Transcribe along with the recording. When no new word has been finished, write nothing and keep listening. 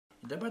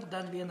Dabar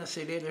dar vienas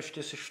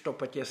eilėraštis iš to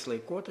paties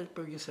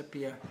laikotarpio, jis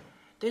apie...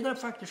 Tai yra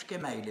faktiškai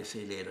meilės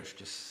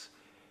eilėraštis.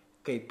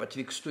 Kaip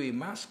atvykstu į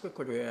Maskvą,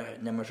 kurioje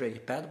nemažai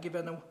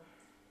pergyvenau,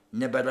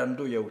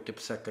 neberandu jau,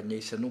 taip sakant,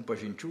 nei senų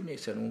pažinčių, nei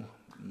senų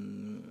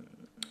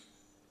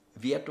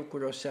vietų,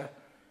 kuriuose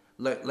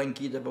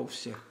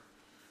lankydavausi.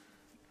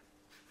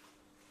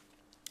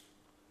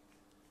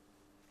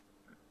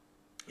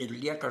 Ir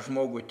lieka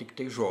žmogui tik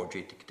tai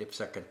žodžiai, tik taip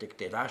sakant, tik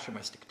tai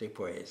rašymas, tik tai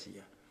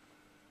poezija.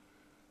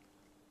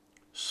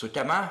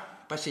 Sutema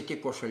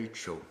pasitiko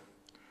šalčiu.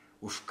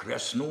 Už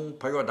kresnų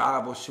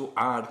pajuodavusių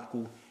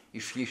arkų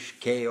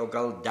išryškėjo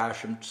gal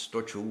 10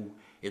 stočių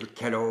ir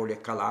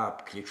 14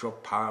 lapkričio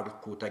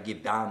parkų ta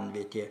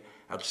gyvenvietė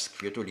ar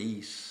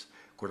skritulys,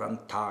 kur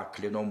ant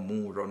taklino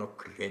mūro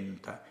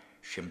nukrinta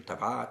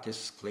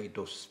 100-vatis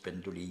klaidus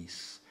spindulys,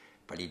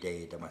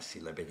 palydėdamas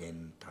į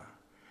labirintą.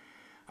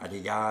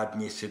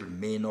 Ariadnės ir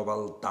mėno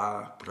valda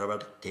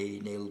pravartė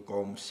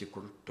neilgoms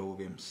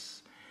įkurtuvėms.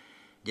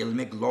 Dėl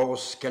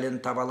miglos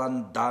kelinta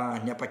valanda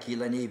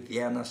nepakyla nei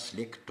vienas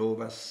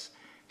lėktuvas,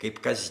 kaip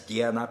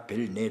kasdieną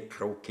pilni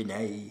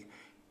traukiniai,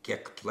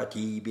 kiek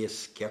platybės,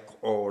 kiek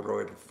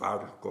oro ir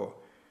vargo.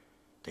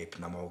 Taip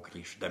namo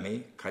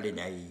grįždami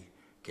kaliniai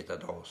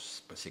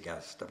kitados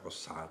pasigesdavo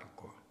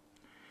sargo.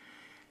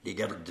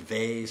 Lyg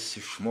erdvės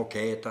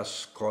išmokėta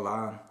skola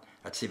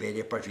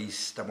atsivėrė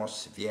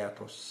pažįstamos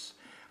vietos.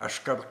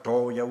 Aš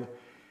kartojau,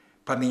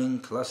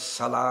 paminklas,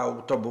 sala,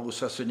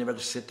 autobusas,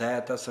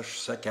 universitetas, aš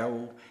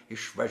sakiau,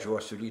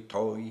 išvažiuosiu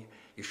rytoj,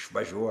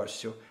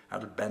 išvažiuosiu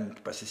ar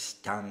bent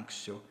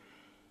pasistengsiu.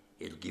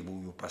 Ir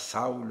gyvųjų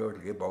pasaulio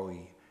riboj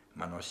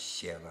mano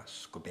siela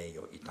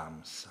skubėjo į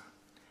tamsą.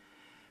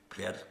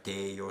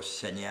 Priartėjo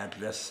seni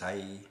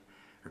adresai,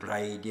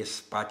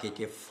 raidės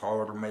pakeitė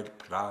formą ir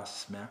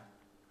prasmę.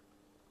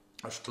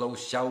 Aš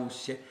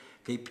klausiausi,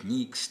 kaip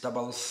nyksta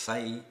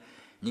balsai,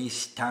 nei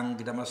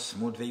stengdamas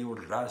mudviejų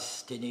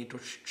rasti, nei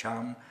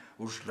tuščiam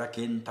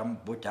užrakintam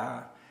bute,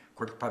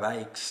 kur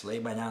paveikslai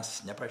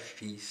manęs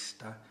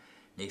nepažįsta,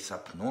 nei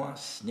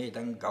sapnuos, nei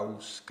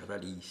dangaus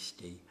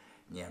karalystėj,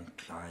 nei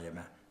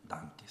antrajame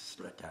Dantės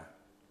rate.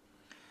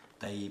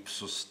 Taip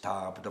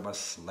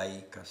sustabdomas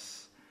laikas,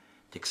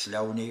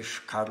 tiksliau nei iš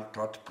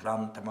karto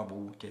atprantama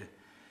būti,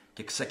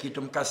 tik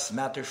sakytum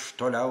kasmet iš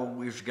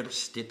toliau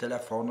išgirsti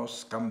telefono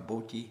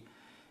skambutį,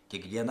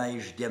 tik diena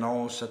iš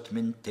dienos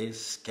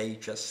atmintis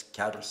keičia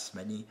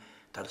skersmenį,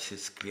 tarsi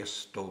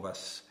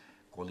skriestuvas,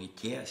 kol į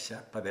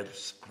tiesę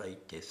pavirs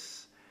praeitis,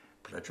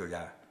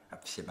 pradžioje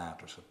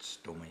apsimetus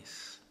atstumais.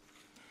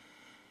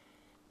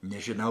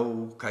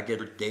 Nežinau, ką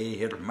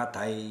girdėjai ir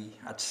matai,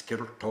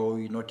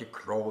 atskirtoj nuo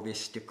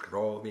tikrovės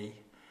tikroviai,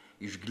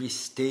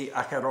 išglisti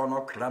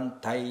Acherono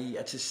krantai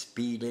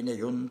atsispylė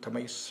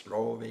nejuntamai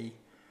sroviai,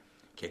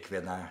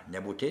 kiekviena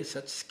nebūtis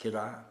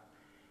atskira,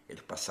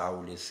 ir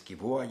pasaulis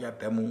gyvuoja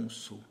be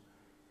mūsų,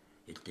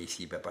 ir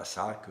teisybė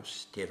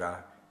pasakius tyra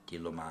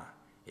tyluma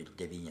ir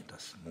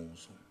 9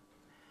 mūsų.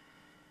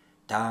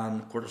 Ten,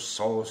 kur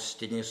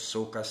sostinė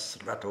sukas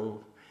ratu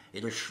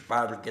ir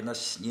išvargina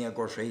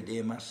sniego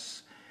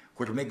žaidimas,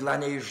 kur migla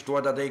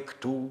neišduoda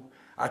daiktų,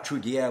 ačiū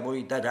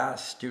Dievui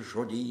darasti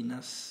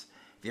žodynas,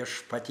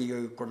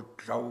 viešpatijoj, kur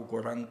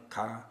draugo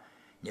ranka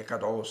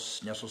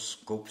niekados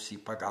nesuskups į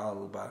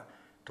pagalbą,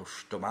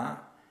 tuštuma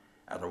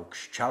ar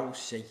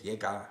aukščiausia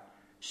jėga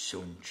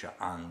siunčia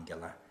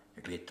angelą,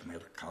 ritmą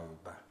ir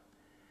kalbą.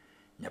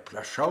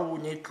 Neprašau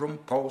nei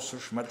trumpos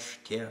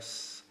užmaršties,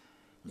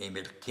 nei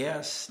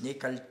mirties, nei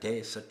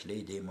kaltės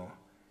atleidimo,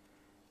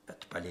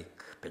 bet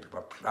palik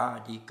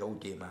pirmapradį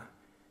gaudimą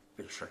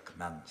virš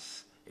akmens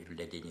ir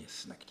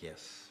ledinės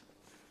nakties.